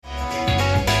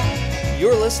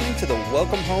You're listening to the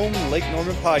Welcome Home Lake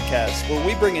Norman podcast, where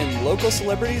we bring in local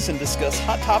celebrities and discuss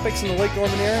hot topics in the Lake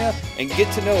Norman area and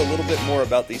get to know a little bit more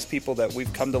about these people that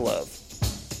we've come to love.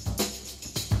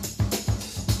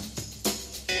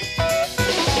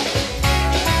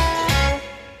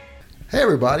 Hey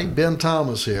everybody, Ben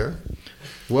Thomas here.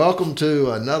 Welcome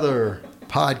to another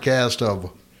podcast of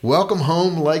Welcome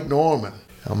Home Lake Norman.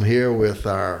 I'm here with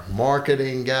our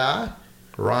marketing guy,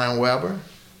 Ryan Weber,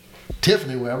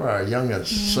 Tiffany Weber, our young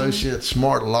associate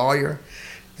smart lawyer,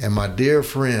 and my dear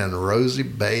friend, Rosie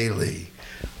Bailey,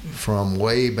 from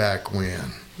way back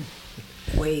when.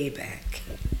 Way back.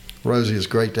 Rosie, it's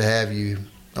great to have you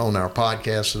on our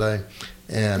podcast today.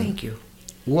 And thank you.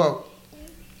 Well,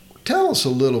 tell us a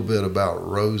little bit about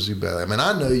Rosie Bailey. I mean,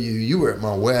 I know you were at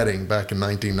my wedding back in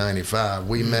 1995.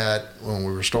 We met when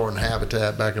we were starting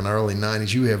Habitat back in the early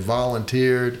 90s. You have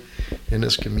volunteered in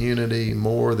this community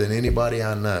more than anybody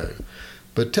I know.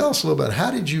 But tell us a little bit, how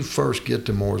did you first get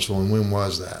to Mooreville and when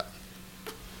was that?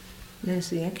 Let's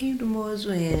see, I came to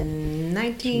Mooreville in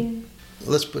 19...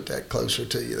 Let's put that closer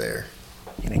to you there.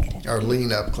 Can I get it? Or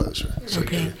lean up closer. So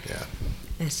Okay. Yeah.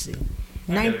 Let's see.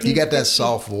 You got that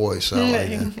soft voice. I like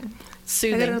it.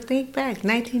 Soothing. I gotta think back.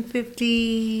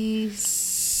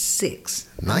 1956.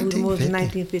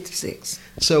 1956.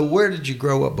 So where did you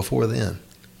grow up before then?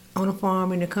 On a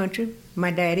farm in the country.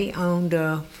 My daddy owned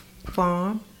a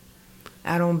farm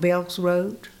out on Belks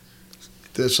Road.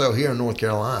 So here in North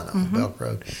Carolina, on Belk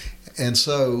Road. And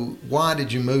so why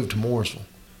did you move to Mooreville?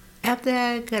 After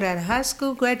I got out of high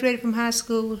school, graduated from high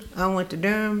school, I went to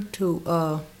Durham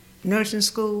to nursing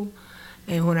school.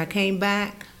 And when I came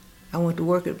back, I went to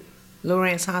work at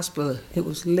Lawrence Hospital. It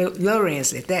was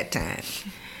Lawrence at that time.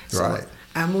 So Right.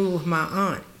 I moved with my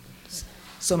aunt.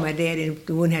 So my daddy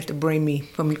wouldn't have to bring me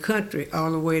from the country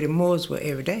all the way to Mooreville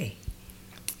every day.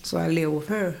 So I lived with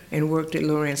her and worked at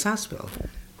Lawrence Hospital.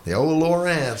 The old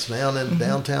Lawrence down in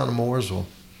downtown of Mooresville.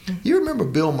 You remember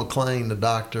Bill McLean, the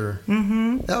doctor?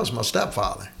 That was my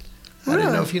stepfather. I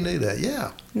didn't know if you knew that.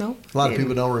 Yeah. No. A lot of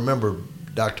people don't remember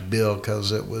Dr. Bill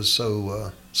because it was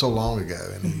so long ago,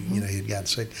 and he'd gotten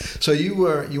sick. So you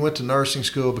went to nursing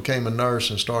school, became a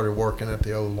nurse, and started working at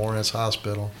the old Lawrence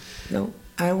Hospital. No,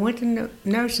 I went to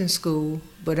nursing school,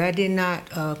 but I did not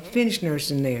finish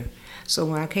nursing there. So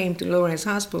when I came to Lawrence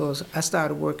Hospital, I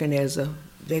started working as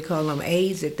they call them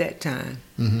aides at that time.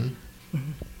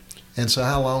 And so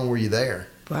how long were you there?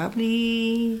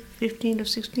 Probably 15 or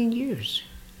 16 years.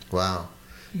 Wow.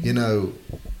 You know,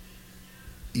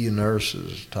 you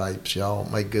nurses types, y'all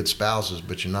make good spouses,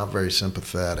 but you're not very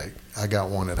sympathetic. I got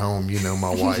one at home. You know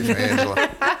my wife, Angela.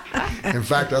 In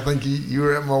fact, I think you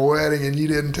were at my wedding and you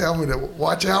didn't tell me to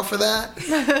watch out for that.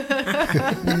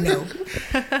 No.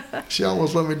 She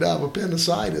almost let me die of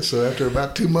appendicitis. So after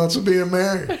about 2 months of being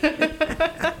married,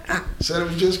 said it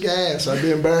was just gas. I'd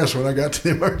be embarrassed when I got to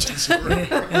the emergency room.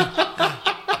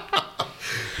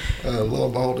 Lo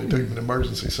and behold, they took me to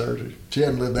emergency surgery. She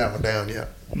hadn't lived that one down yet.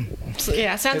 So,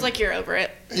 yeah, sounds like you're over it.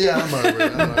 Yeah, I'm over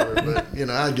it. But,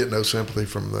 I get no sympathy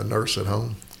from the nurse at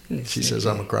home. She says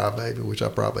I'm a crybaby, which I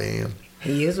probably am.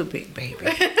 He is a big baby. You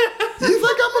think I'm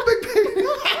a big baby?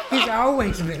 He's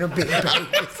always been a big baby.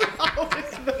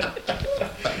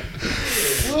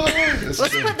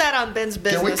 Let's put that on Ben's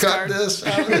business Can we cut card. this?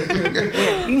 You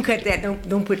can cut that.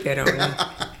 Don't put that on.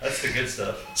 That's the good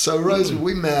stuff. So, Rosie,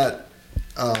 we met,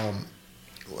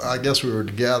 I guess we were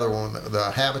together on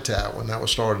the Habitat when that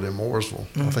was started in Mooreville.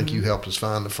 I think you helped us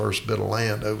find the first bit of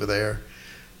land over there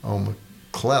on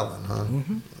McClellan, huh?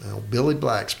 Billy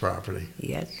Black's property.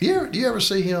 Yes. Do you ever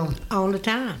see him? All the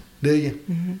time. Do you?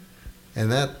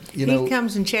 And that, He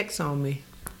comes and checks on me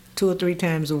 2 or 3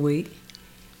 times a week.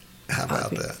 how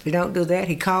about If that? he don't do that,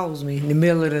 he calls me in the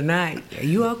middle of the night. Are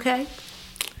you okay?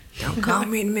 Don't call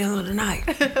me in the middle of the night.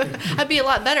 I'd be a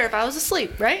lot better if I was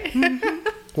asleep, right?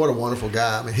 What a wonderful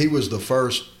guy. I mean, he was the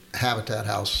first Habitat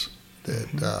House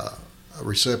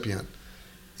recipient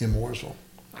in Mooreville.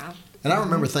 Wow. And I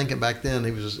remember thinking back then,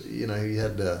 he was, he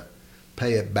had to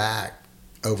pay it back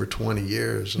over 20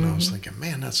 years. And I was thinking,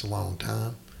 man, that's a long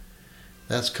time.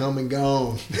 That's come and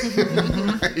gone.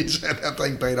 He said that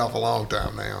thing paid off a long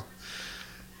time now.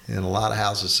 And a lot of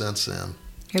houses since then.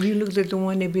 Have you looked at the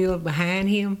one they built behind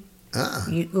him?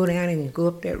 You go down and go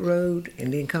up that road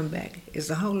and then come back. There's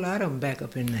a whole lot of them back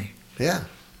up in there. Yeah,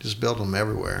 just built them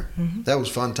everywhere. That was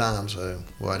fun times, though,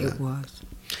 wasn't it? It was.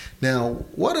 Now,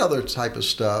 what other type of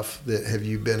stuff that have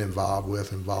you been involved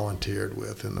with and volunteered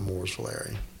with in the Mooreville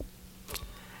area?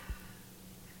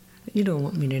 You don't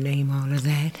want me to name all of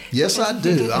that. Yes, I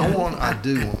do. I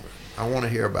want to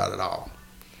hear about it all.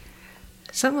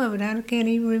 Some of it I can't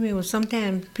even remember.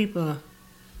 Sometimes people are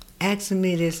asking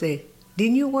me, they say,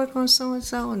 didn't you work on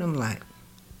so-and-so? And I'm like,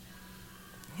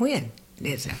 when?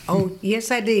 They said, oh,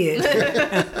 yes, I did.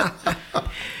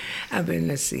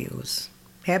 Let's see, it was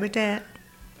Habitat,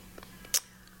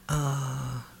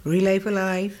 Relay for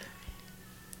Life,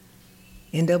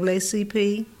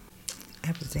 NAACP. I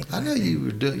have to think. I know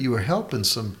you were helping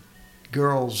some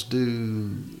girls do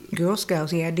Girl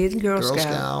Scouts. Yeah, I did the Girl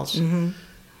Scouts. Mm-hmm.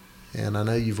 And I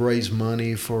know you've raised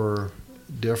money for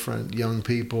different young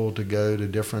people to go to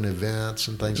different events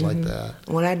and things like that.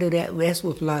 When I do that, that's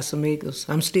with Los Amigos.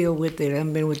 I'm still with it.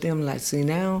 I've been with them, like, see,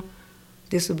 now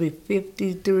this will be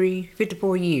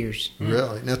 54 years.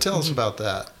 Really? Now tell us about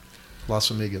that,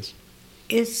 Los Amigos.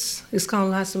 It's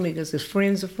called Los Amigos. It's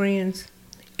Friends of Friends,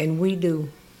 and we do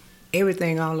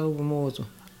everything all over Mooreville.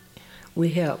 We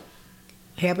help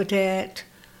Habitat,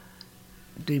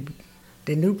 the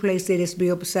new place that is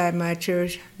built beside my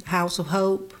church, House of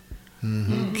Hope,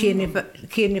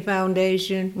 Kidney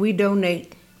Foundation. We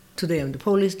donate to them. The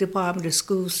police department, the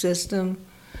school system.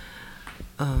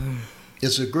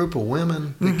 It's a group of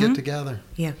women that get together.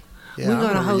 Yeah. Yeah, We're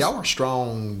gonna host. Y'all were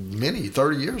strong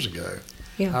 30 years ago.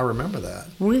 Yeah. I remember that.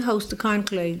 We hosted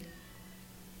conclave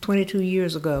 22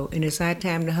 years ago, and it's our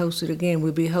time to host it again.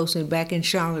 We'll be hosting it back in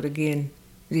Charlotte again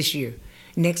this year,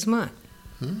 next month.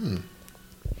 And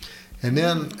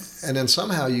then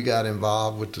somehow you got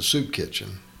involved with the soup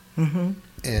kitchen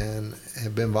and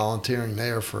have been volunteering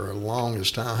there for the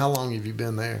longest time. How long have you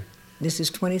been there? This is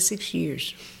 26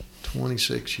 years.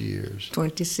 26 years.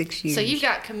 26 years. So you've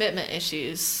got commitment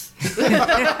issues.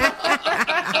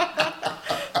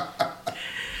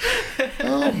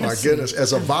 Oh my goodness.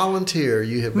 As a volunteer,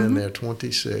 you have been there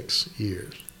 26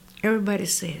 years. Everybody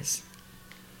says,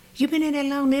 "You've been in that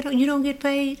long, you don't get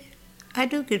paid?" I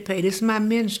do get paid. It's my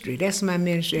ministry. That's my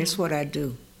ministry. That's what I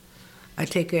do. I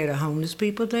take care of the homeless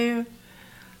people there.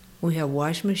 We have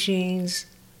wash machines.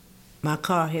 My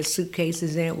car has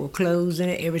suitcases in it with clothes in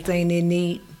it, everything they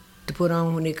need to put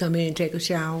on when they come in and take a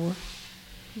shower.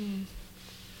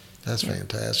 That's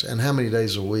fantastic. And how many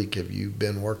days a week have you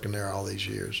been working there all these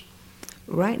years?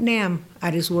 Right now,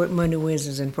 I just work Monday,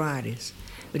 Wednesdays, and Fridays.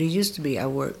 But it used to be I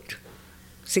worked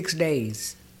 6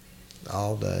 days.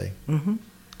 All day.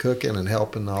 Cooking and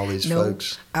helping all these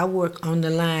folks. I work on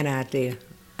the line out there.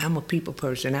 I'm a people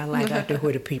person. I like out there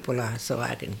where the people are, so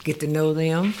I can get to know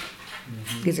them,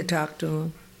 get to talk to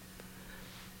them.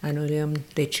 I know them,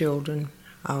 their children,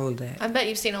 all of that. I bet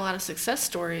you've seen a lot of success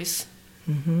stories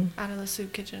out of the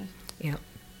soup kitchen. Yep.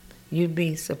 You'd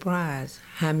be surprised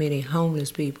how many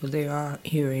homeless people there are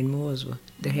here in Mooreville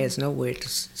that has nowhere to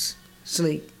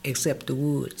sleep except the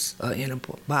woods or in a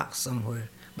box somewhere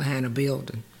behind a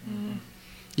building.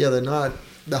 Yeah, they're not.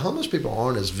 The homeless people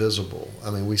aren't as visible.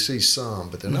 I mean, we see some,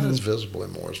 but they're not as visible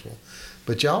in Mooreville.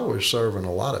 But y'all were serving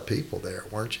a lot of people there,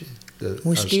 weren't you?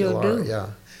 We still do.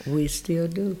 Yeah. We still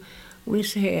do.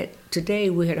 Today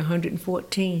we had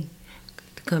 114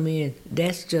 to come in.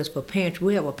 That's just for pantry.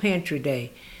 We have a pantry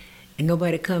day, and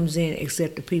nobody comes in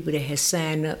except the people that have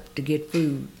signed up to get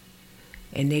food,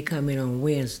 and they come in on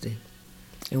Wednesday,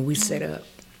 and we set up,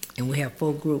 and we have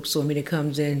 4 groups. So many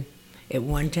comes in at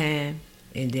one time,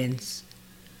 and then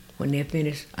when they're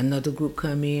finished, another group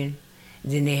come in.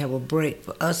 Then they have a break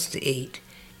for us to eat,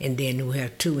 and then we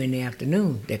have 2 in the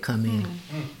afternoon that come in.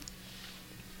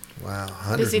 Wow,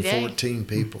 114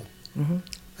 people.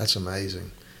 That's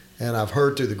amazing. And I've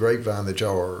heard through the grapevine that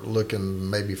y'all are looking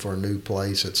maybe for a new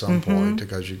place at some point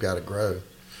because you've got to grow.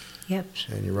 Yep.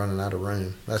 And you're running out of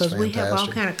room. That's fantastic. Because we have all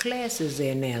kind of classes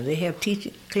there now. They have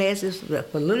teaching classes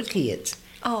for little kids.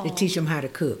 Oh. They teach them how to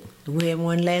cook. We had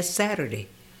one last Saturday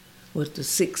with the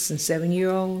 6 and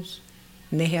 7-year-olds.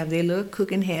 And they have their little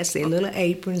cooking hats, their little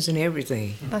aprons and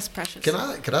everything. That's precious. Could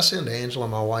I send Angela,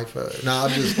 my wife? No,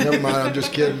 never mind. I'm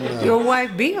just kidding. Your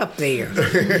wife be up there.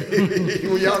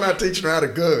 Well, y'all not teaching her how to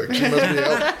cook.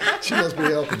 She must be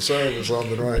helping serve or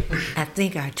something, right? I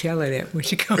think I tell her that when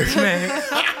she comes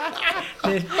back.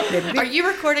 Are you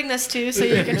recording this too so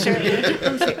you can share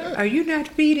it? Are you not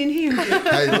feeding him?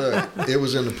 Hey, look, it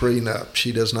was in the prenup.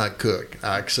 She does not cook.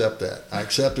 I accept that. I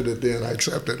accepted it then. I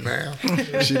accept it now.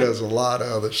 She does a lot of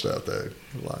other stuff, though.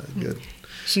 A lot of good.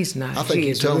 She's nice. I think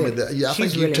you told me that. Yeah, I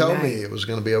think you told me nice. it was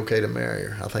going to be okay to marry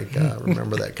her. I think I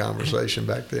remember that conversation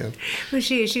back then. But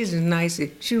she's as nice as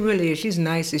she really is. She's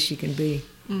nice as she can be.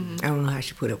 I don't know how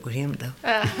she put up with him though.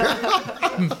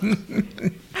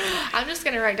 I'm just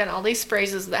going to write down all these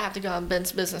phrases that have to go on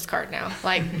Ben's business card now.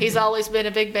 Like, he's always been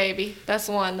a big baby. That's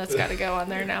one that's got to go on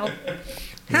there now.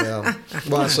 Yeah.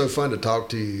 Well, it's so fun to talk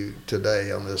to you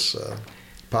today on this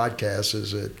podcast.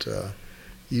 Is that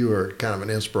you were kind of an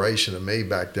inspiration to me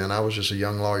back then. I was just a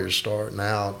young lawyer starting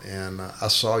out, and I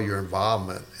saw your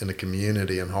involvement in the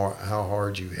community and how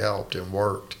hard you helped and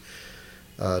worked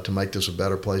to make this a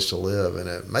better place to live, and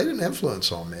it made an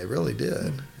influence on me. It really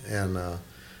did. And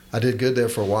I did good there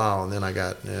for a while, and then I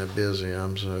got busy.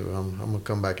 I'm gonna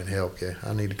come back and help you.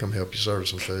 I need to come help you serve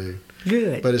some food.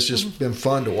 Good. But it's just been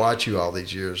fun to watch you all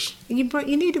these years. You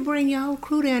need to bring your whole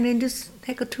crew down and just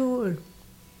take a tour,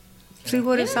 see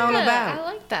what it's all about. I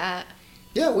like that.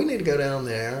 Yeah, we need to go down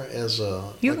there as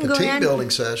You like can a go team down-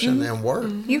 building session and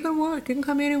work. You can work. You can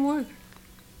come in and work.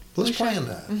 Let's plan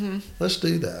that. Let's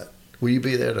do that. Will you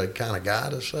be there to kind of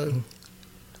guide us? So?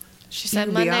 She said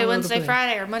can be all Monday, over the Wednesday, place.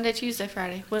 Friday, or Monday, Tuesday,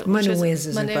 Friday. Which Monday, is it? Wednesdays,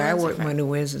 and Monday, Fridays. I Wednesday, work Friday. Monday,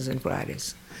 Wednesdays, and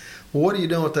Fridays. Well, what are you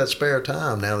doing with that spare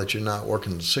time now that you're not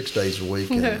working 6 days a week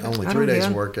and only I 3 don't days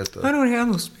have- of work at I the... don't have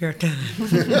no spare time.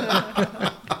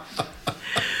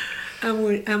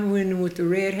 I'm winning with the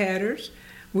Red Hatters.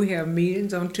 We have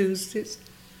meetings on Tuesdays.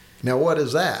 Now, what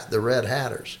is that, the Red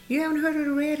Hatters? You haven't heard of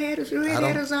the Red Hatters? The Red I don't-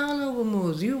 Hatters all over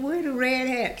Moors. You wear the red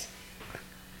hats.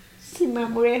 See my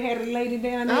red hatted lady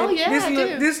down there? Oh, yeah, I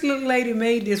do. This little lady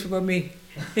made this for me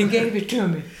and gave it to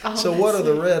me. Oh, So that's what are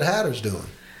the sweet. Red Hatters doing?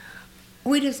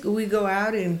 We go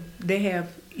out and they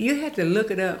have, you have to look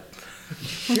it up.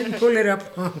 You can pull it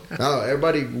up on. Oh,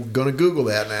 everybody going to Google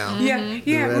that now. Yeah,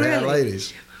 yeah, the Red Hat really.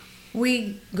 ladies.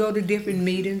 We go to different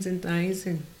meetings and things,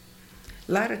 and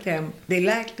a lot of time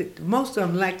most of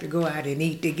them like to go out and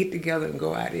eat. They get together and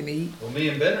go out and eat. Well, me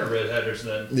and Ben are red hatters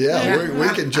then. Yeah, we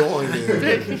can join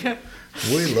in.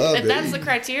 We love If it. that's the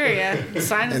criteria,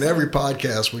 sign us In up. every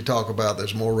podcast we talk about,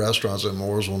 there's more restaurants in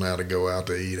Mooresville now to go out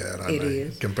to eat at, I It think,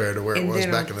 is. compared to where it And was then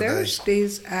back on in the day.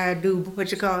 Thursdays, I do what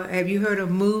you call, have you heard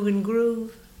of Move and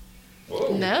Groove?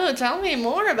 Whoa. No, tell me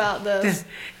more about this.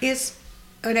 It's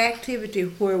an activity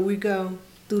where we go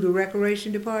through the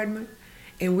recreation department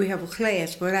and we have a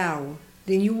class for an hour.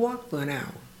 Then you walk for an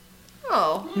hour.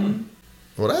 Oh,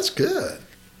 Well, that's good.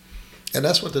 And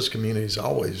that's what this community's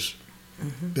always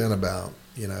been about,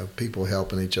 people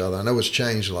helping each other. I know it's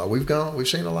changed a lot. We've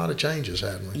seen a lot of changes,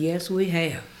 haven't we? Yes, we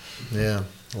have. Yeah,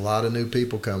 a lot of new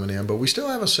people coming in, but we still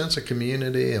have a sense of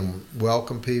community and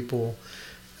welcome people,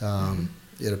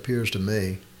 it appears to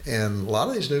me. And a lot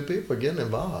of these new people are getting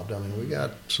involved. I mean, we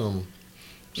got some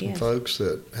Yes. folks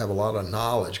that have a lot of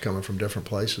knowledge coming from different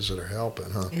places that are helping,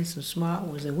 huh? And some small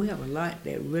ones. And we have a lot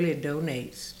that really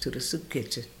donates to the soup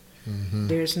kitchen. Mm-hmm.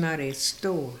 There's not a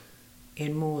store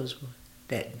in Mooresville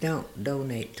that don't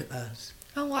donate to us.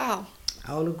 oh wow.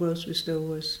 All the grocery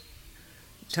stores,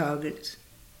 Targets,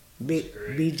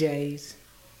 BJ's,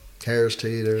 Harris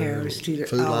Teeter, Harris Teeter,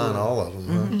 Food all Line, of them. all of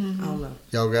them, huh? all of them.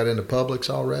 Y'all got into Publix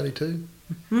already, too?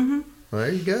 Mm-hmm. Well,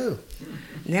 there you go.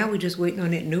 Now we're just waiting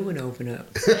on that new one to open up.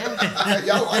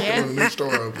 Y'all like Yeah. it when the new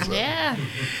store opens up. Yeah.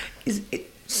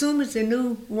 Soon as the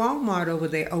new Walmart over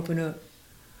there open up,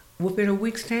 within a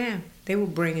week's time, they were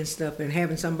bringing stuff and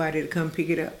having somebody to come pick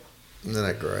it up. Isn't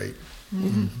that great?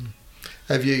 Mm-hmm.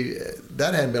 Have you,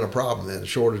 that hadn't been a problem then?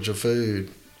 Shortage of food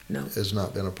No. has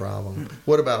not been a problem.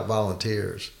 What about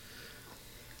volunteers?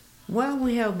 Well,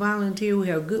 we have volunteers, we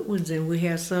have good ones, and we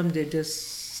have some that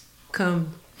just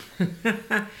come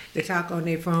to talk on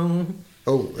their phone.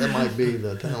 Oh, that might be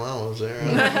the time I was there.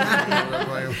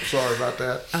 I'm sorry about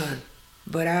that.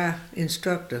 But our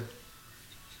instructor,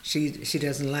 she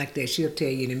doesn't like that. She'll tell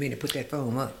you in a minute, put that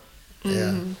phone up.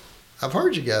 Yeah. I've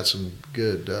heard you got some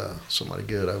good, somebody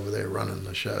good over there running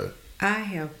the show. I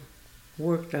have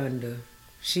worked under,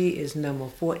 she is number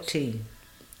 14.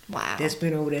 Wow. That's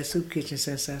been over that soup kitchen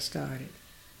since I started.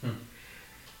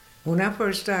 When I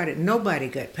first started, nobody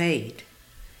got paid.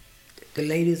 The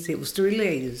ladies, it was 3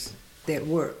 ladies that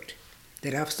worked,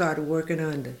 that I've started working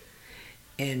under.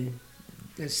 And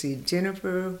let's see,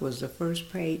 Jennifer was the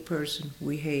first paid person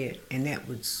we had, and that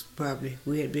was probably,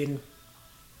 we had been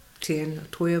 10 or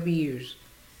 12 years.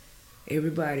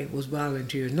 Everybody was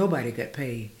volunteers. Nobody got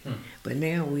paid. But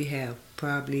now we have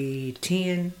probably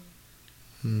 10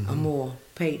 or more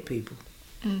paid people.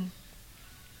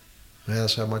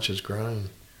 That's how much it's grown.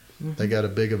 They got a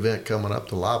big event coming up,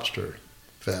 the Lobster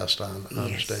Fest, I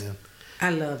understand. I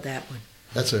love that one.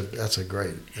 That's a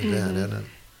great event, isn't it?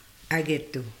 I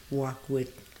get to walk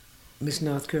with Miss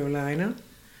North Carolina,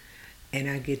 and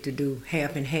I get to do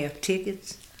half and half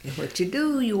tickets. And what you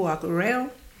do, you walk around,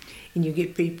 and you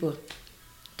get people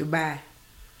to buy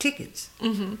tickets.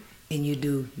 And you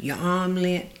do your arm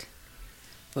length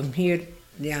from here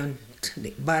down to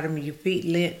the bottom of your feet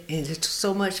length, and it's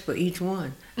so much for each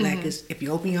one. Like if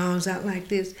you open your arms out like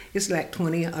this, it's like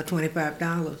 $20 or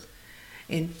 $25.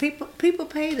 And people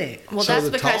pay that. Well, So that's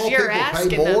the because tall you're people asking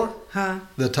pay more? them. Huh?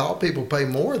 The tall people pay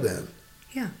more then.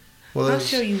 Yeah. Well, I'll there's-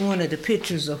 show you one of the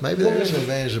pictures of. maybe there is an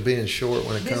advantage of being short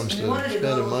when it This comes to one of the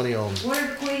spending girls- money on. One of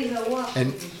the queens I walk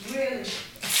And- with is really.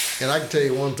 And I can tell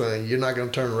you one thing: you're not going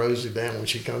to turn Rosie down when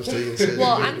she comes to you and says,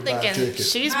 Well, "You need I'm to buy a thinking ticket."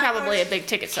 she's probably a big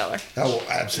ticket seller. Oh,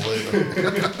 absolutely.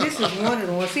 This is one of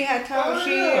the ones. See how tall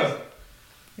she is?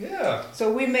 Yeah.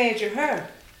 So we measure her.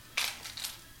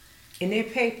 And they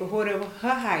pay for whatever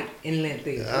her height and length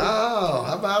is. Oh,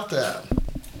 how about that?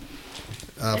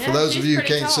 For Yeah, those of she's you who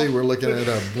pretty can't tall. see, we're looking at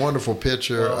a wonderful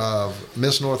picture of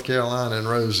Miss North Carolina and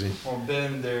Rosie. Well,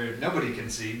 Ben, there nobody can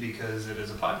see because it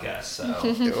is a podcast. So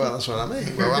Well, that's what I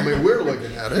mean. Well, I mean, we're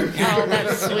looking at it. Oh,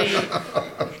 that's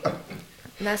sweet.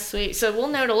 That's sweet. So we'll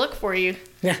know to look for you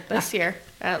this year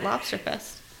at Lobster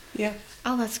Fest. Yeah.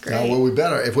 Oh, that's great. Well, we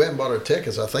better, if we haven't bought our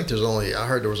tickets, I think I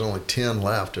heard there was only 10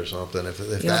 left or something, if You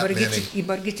that better, many. you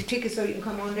better get your ticket so you can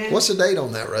come on down. What's the date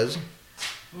on that, Rosie?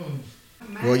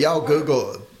 Well, y'all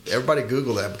everybody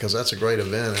Google that because that's a great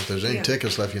event. If there's any Yeah.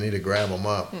 tickets left, you need to grab them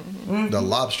up. The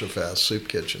Lobster Fest Soup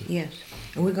Kitchen. Yes.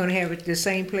 And we're going to have it the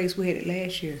same place we had it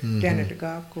last year, down at the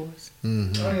golf course. oh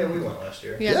yeah, we went last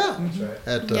year. Yeah. Yeah. That's right.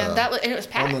 At, Yeah, that was, and it was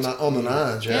packed. on the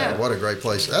nines, yeah. Yeah. What a great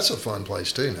place. That's a fun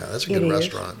place too now. That's a good It is.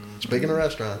 restaurant. Speaking of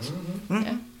restaurants.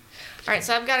 Yeah. All right,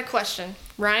 so I've got a question.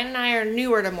 Ryan and I are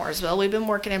newer to Mooresville. We've been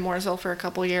working in Mooresville for a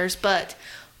couple years, but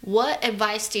what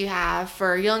advice do you have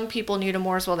for young people new to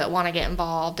Mooresville that want to get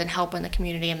involved and help in the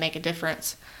community and make a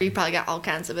difference? You probably got all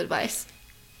kinds of advice.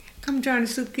 Come join the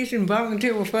soup kitchen and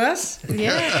volunteer with us.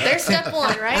 Yeah, there's step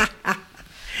one, right?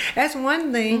 That's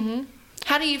one thing.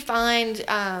 How do you find,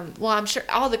 well, I'm sure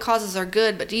all the causes are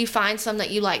good, but do you find some that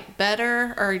you like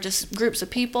better or just groups of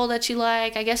people that you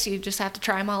like? I guess you just have to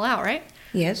try them all out, right?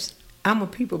 Yes. I'm a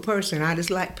people person. I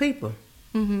just like people.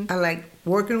 I like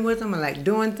working with them. I like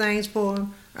doing things for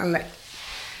them.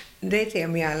 They tell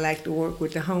me I like to work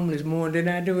with the homeless more than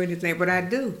I do anything, but I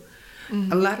do.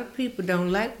 A lot of people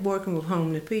don't like working with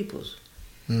homeless people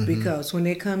because when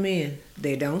they come in,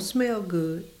 they don't smell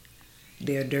good,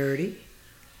 they're dirty,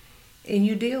 and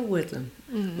you deal with them.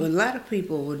 But a lot of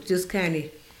people will just kind of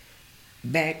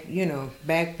back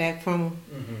from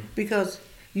them because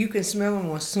you can smell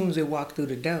them as soon as they walk through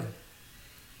the door.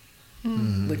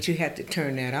 But you have to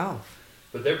turn that off.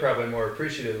 But they're probably more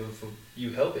appreciative of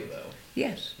you helping, though.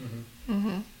 Yes.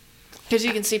 Because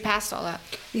you can see past all that.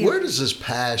 Yeah. Where does this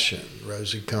passion,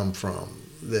 Rosie, come from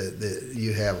that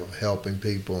you have of helping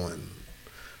people and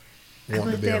I wanting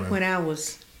was to be there around? when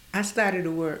I started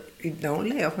to work. Don't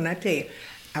laugh when I tell you.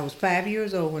 I was 5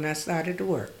 years old when I started to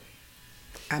work.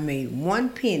 I made 1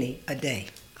 penny a day.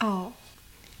 Oh.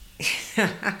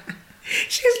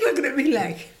 She's looking at me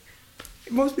like,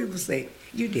 most people say,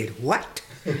 you did what?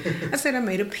 I said, I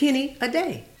made a penny a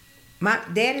day. My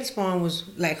daddy's farm was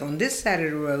like on this side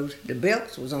of the road. The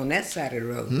Belks was on that side of the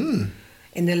road.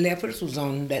 And the Leopards was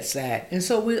on that side. And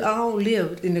so we all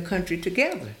lived in the country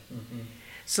together.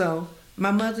 So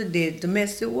my mother did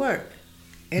domestic work.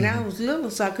 And I was little,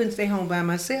 so I couldn't stay home by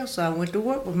myself, so I went to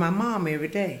work with my mom every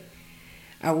day.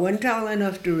 I wasn't tall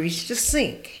enough to reach the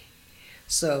sink.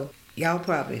 So y'all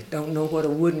probably don't know what a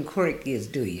wooden crate is,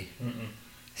 do you?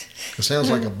 It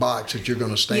sounds like a box that you're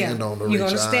going to stand on to reach you're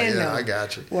gonna out. stand Yeah, on. I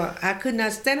got you. Well, I could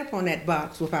not stand up on that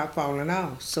box without falling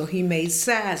off, so he made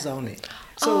size on it.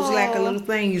 So it was like a little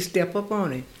thing, you step up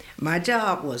on it. My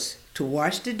job was to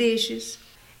wash the dishes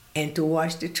and to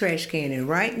wash the trash can. And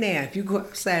right now, if you go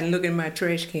outside and look at my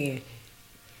trash can,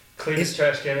 Cleanest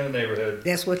trash can in the neighborhood.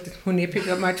 that's when they pick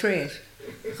up my trash.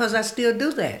 Because I still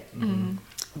do that.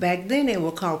 Back then, they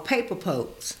were called paper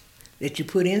pokes that you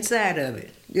put inside of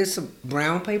it. Just a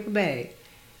brown paper bag.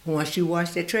 Once you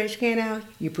wash that trash can out,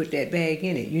 you put that bag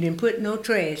in it. You didn't put no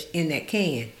trash in that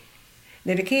can.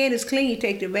 Now, the can is clean, you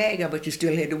take the bag out, but you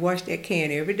still had to wash that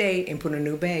can every day and put a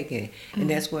new bag in it. And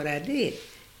that's what I did.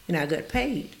 And I got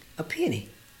paid a penny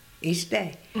each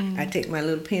day. I take my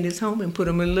little pennies home and put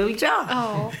them in a little jar.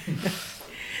 Oh.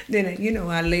 Then,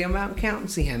 I lay them out and count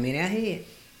and see how many I had.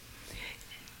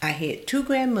 I had 2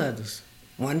 grandmothers,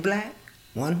 one black,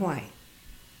 one white.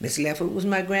 Miss Lefford was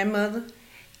my grandmother,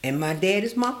 and my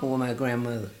daddy's mama was my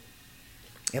grandmother.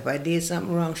 If I did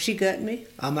something wrong, she got me,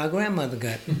 or my grandmother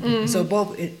got me. So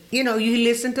both, you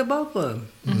listen to both of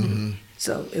them.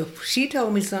 So if she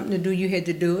told me something to do, you had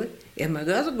to do it. If my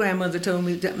other grandmother told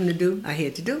me something to do, I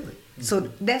had to do it. So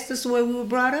that's just the way we were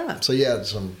brought up. So you had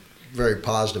some very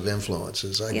positive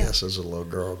influences, I Yeah. guess, as a little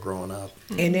girl growing up.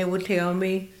 And they would tell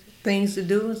me things to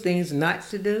do and things not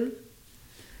to do.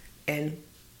 And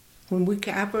when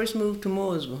I first moved to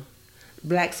Mooresville,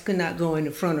 blacks could not go in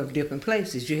the front of different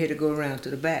places. You had to go around to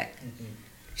the back.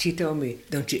 She told me,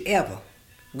 don't you ever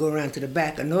go around to the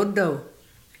back of no door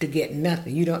to get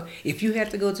nothing. You don't. If you have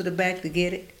to go to the back to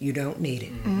get it, you don't need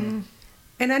it.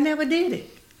 And I never did it.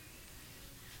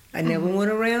 I never went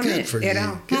around Good it for at you.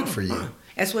 all. Good for you.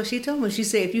 That's what she told me. She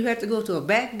said, if you have to go to a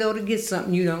back door to get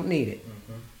something, you don't need it.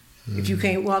 If you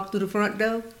can't walk through the front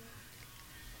door,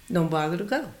 don't bother to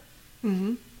go.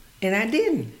 And I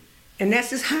didn't. And that's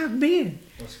just how I've been.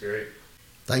 That's great.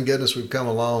 Thank goodness we've come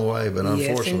a long way, but Yes,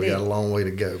 unfortunately we got a indeed. long way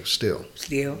to go still.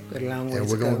 Still, got a long way And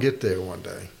to we're going go. to get there one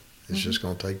day. It's just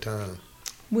going to take time.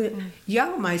 Well,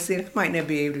 y'all might see it. I might not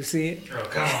be able to see it. Oh,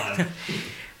 come on.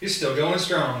 You're still going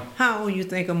strong. How old you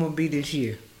think I'm going to be this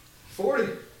year? 40.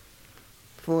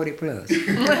 40 plus.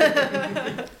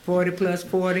 40 plus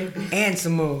 40 and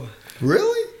some more.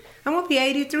 Really? I'm going to be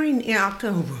 83 in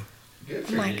October. Good Oh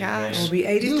for my you, gosh. I'm going to be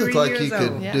 83 You look like years you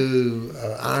could old. Yeah. do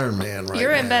Iron Man right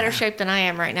You're now. in better shape than I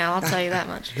am right now. I'll tell you that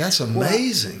much. That's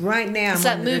amazing. Right now, It's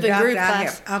I'm that under the moving doctor. group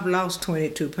class. I've lost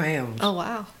 22 pounds. Oh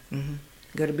wow.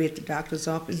 Got to be at the doctor's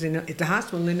office at the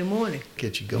hospital in the morning.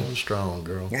 Get you going strong,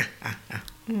 girl. Yep,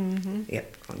 I'm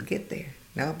going to get there.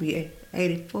 I'll be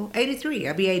 84, 83.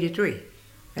 I'll be 83.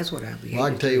 That's what I'll be. Well, I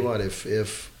can tell you 83. what,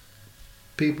 if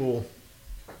people,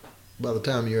 by the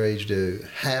time your age, do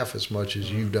half as much as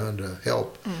you've done to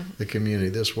help the community,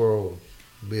 this world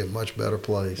will be a much better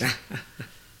place.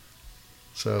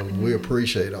 So we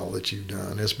appreciate all that you've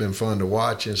done. It's been fun to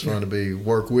watch. It's fun to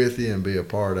work with you and be a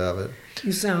part of it.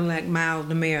 You sound like Miles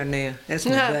the mayor now. That's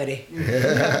my buddy.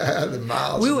 The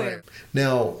miles. We of were- there.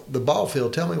 Now, the ball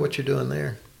field, tell me what you're doing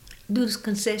there. Do this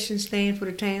concession stand for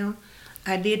the town.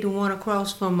 I did the one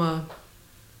across from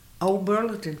Old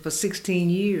Burlington for 16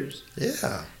 years.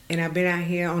 Yeah. And I've been out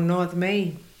here on North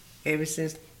Main ever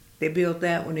since they built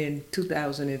that one in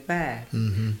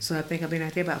 2005. So I think I've been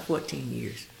out there about 14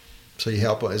 years. So you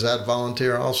help, is that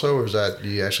volunteer also, or is that, do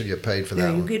you actually get paid for that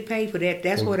Now, you one? get paid for that.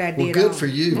 That's Well- what I did. Well, good on. for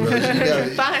you,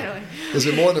 Rosie. Finally. Is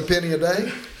it more than a penny a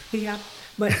day? Yeah.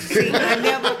 But see,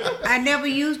 I never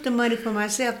used the money for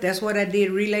myself. That's what I did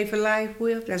Relay for Life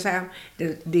with. That's how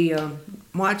the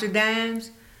March of Dimes.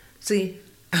 See,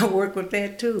 I work with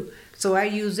that too. So I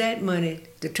use that money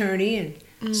to turn in.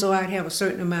 So I'd have a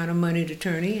certain amount of money to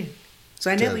turn in. So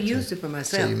I never used it for So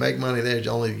myself. you make money there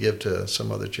only to give to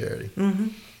some other charity. Mm-hmm.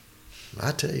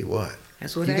 I tell you what,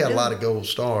 That's what you I got do. a lot of gold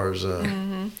stars.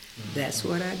 That's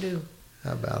what I do.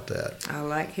 How about that? I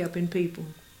like helping people.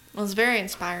 Well, it's very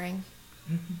inspiring.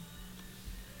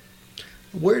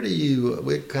 Where do you,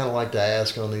 we kind of like to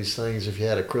ask on these things, if you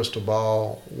had a crystal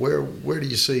ball, where do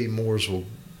you see Mooresville,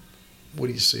 what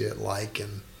do you see it like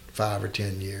in 5 or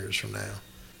 10 years from now?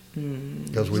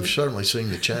 Because we've certainly seen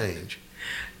the change.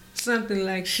 Something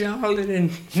like Charlotte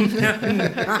and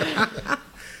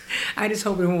I just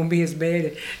hope it won't be as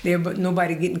bad. But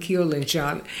nobody getting killed in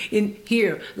Charlotte. In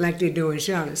here, like they do in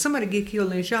Charlotte. Somebody get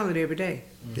killed in Charlotte every day.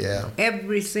 Yeah.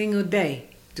 Every single day.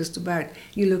 Just about.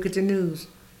 You look at the news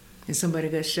and somebody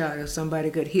got shot or somebody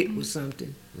got hit with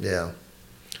something. Yeah.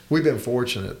 We've been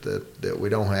fortunate that we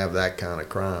don't have that kind of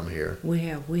crime here. We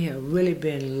have really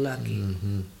been lucky.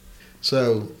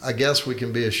 So I guess we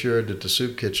can be assured that the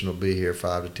soup kitchen will be here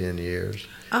 5 to 10 years.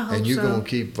 I hope And you're so. going to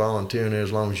keep volunteering there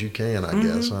as long as you can, I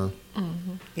guess, huh?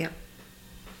 Yep.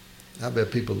 I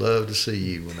bet people love to see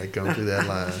you when they come through that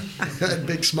line. That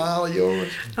big smile of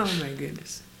yours. Oh my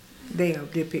goodness. They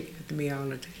pick at me all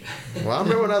the time. Well, I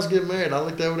remember when I was getting married, I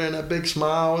looked over there and that big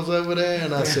smile was over there,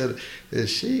 and I said,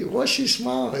 what's she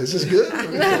smiling? Is this good?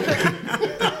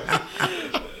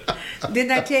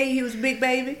 Didn't I tell you he was a big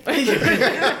baby?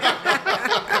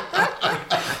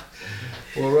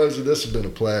 Well, Rosie, this has been a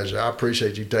pleasure. I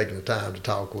appreciate you taking the time to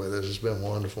talk with us. It's been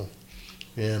wonderful.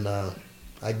 And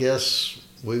I guess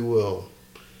we will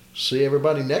see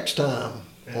everybody next time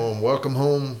on Welcome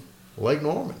Home Lake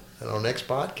Norman and our next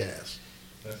podcast.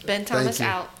 Ben Thomas you.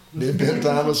 out. Ben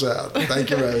Thomas out. Thank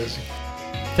you, Rosie.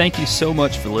 Thank you so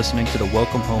much for listening to the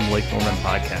Welcome Home Lake Norman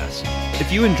podcast.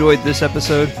 If you enjoyed this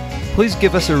episode, please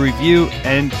give us a review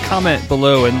and comment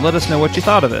below and let us know what you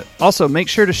thought of it. Also, make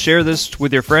sure to share this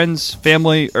with your friends,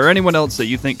 family, or anyone else that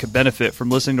you think could benefit from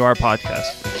listening to our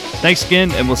podcast. Thanks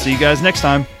again, and we'll see you guys next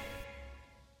time.